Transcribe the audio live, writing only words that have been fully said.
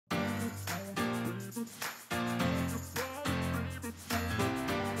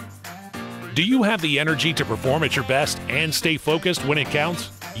Do you have the energy to perform at your best and stay focused when it counts?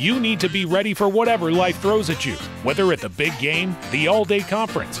 You need to be ready for whatever life throws at you, whether at the big game, the all-day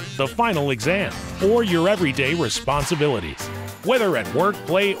conference, the final exam, or your everyday responsibilities. Whether at work,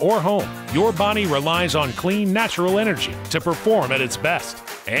 play, or home, your body relies on clean, natural energy to perform at its best.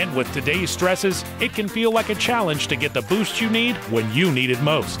 And with today's stresses, it can feel like a challenge to get the boost you need when you need it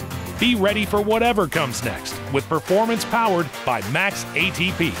most. Be ready for whatever comes next with performance powered by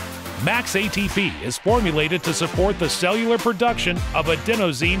MAXATP. MAXATP is formulated to support the cellular production of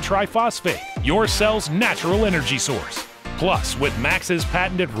adenosine triphosphate, your cell's natural energy source. Plus, with Max's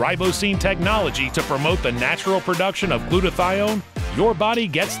patented ribosine technology to promote the natural production of glutathione, your body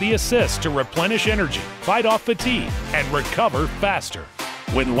gets the assist to replenish energy, fight off fatigue, and recover faster.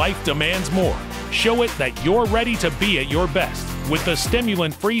 When life demands more, show it that you're ready to be at your best with the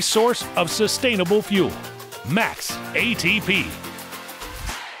stimulant-free source of sustainable fuel. MAXATP.